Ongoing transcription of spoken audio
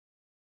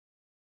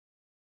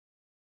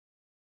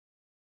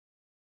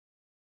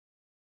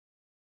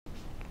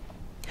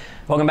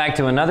Welcome back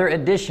to another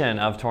edition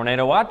of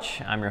Tornado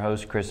Watch. I'm your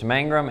host, Chris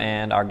Mangrum,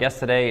 and our guest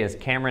today is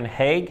Camryn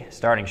Haag,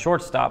 starting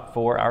shortstop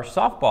for our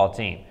softball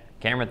team.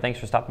 Camryn, thanks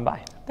for stopping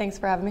by. Thanks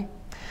for having me.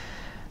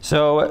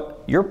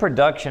 So, your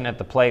production at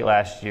the plate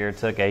last year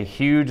took a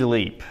huge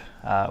leap.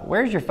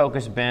 Where's your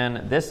focus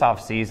been this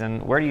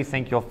offseason? Where do you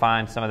think you'll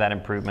find some of that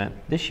improvement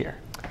this year?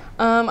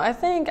 I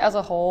think as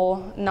a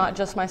whole, not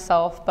just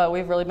myself, but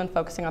we've really been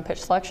focusing on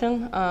pitch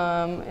selection.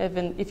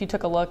 If you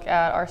took a look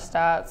at our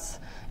stats,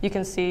 you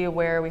can see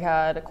where we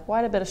had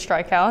quite a bit of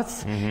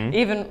strikeouts,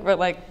 even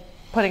like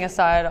putting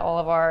aside all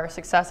of our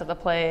success at the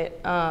plate.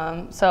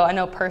 So I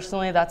know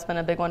personally that's been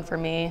a big one for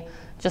me,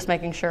 just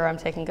making sure I'm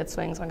taking good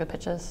swings on good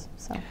pitches.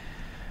 So.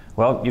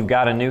 Well, you've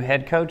got a new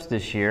head coach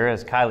this year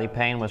as Kylie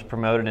Payne was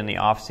promoted in the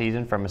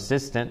offseason from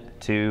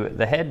assistant to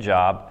the head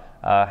job.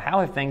 How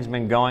have things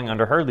been going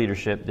under her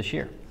leadership this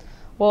year?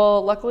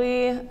 Well,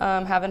 luckily,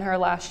 having her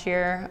last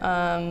year,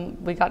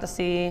 we got to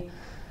see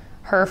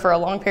her for a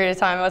long period of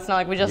time. It's not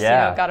like we just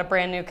got a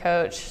brand new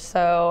coach.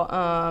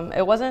 So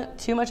it wasn't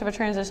too much of a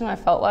transition, I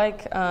felt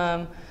like.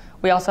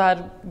 We also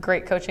had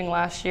great coaching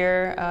last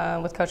year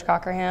with Coach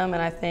Cockerham,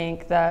 and I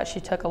think that she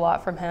took a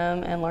lot from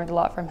him and learned a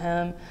lot from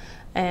him.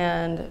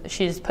 And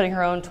she's putting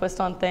her own twist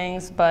on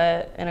things,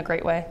 but in a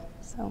great way.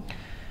 So.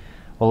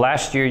 Well,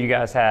 last year you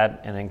guys had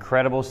an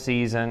incredible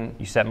season.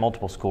 You set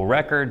multiple school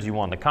records. You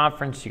won the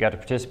conference. You got to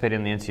participate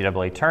in the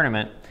NCAA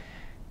tournament.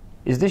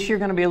 Is this year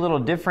going to be a little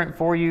different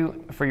for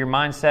you, for your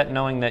mindset,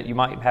 knowing that you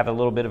might have a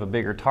little bit of a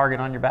bigger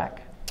target on your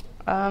back?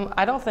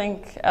 I don't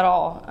think at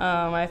all.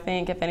 I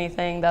think, if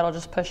anything, that'll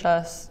just push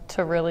us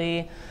to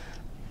really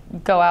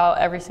go out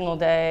every single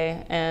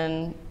day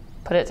and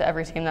put it to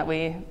every team that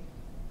we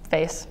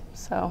face.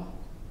 So.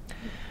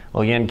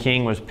 Well, again,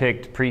 King was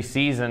picked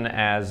preseason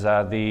as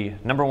the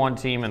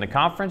 #1 team in the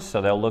conference, so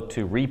they'll look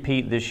to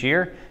repeat this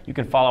year. You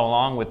can follow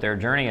along with their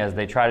journey as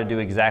they try to do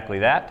exactly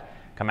that.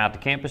 Come out to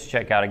campus,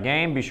 check out a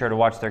game. Be sure to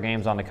watch their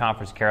games on the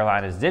Conference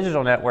Carolinas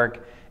digital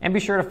network, and be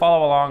sure to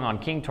follow along on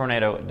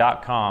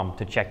kingtornado.com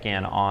to check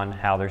in on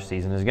how their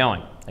season is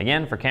going.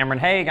 Again, for Camryn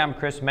Haag, I'm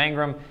Chris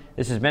Mangrum.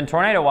 This has been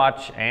Tornado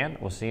Watch, and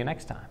we'll see you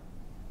next time.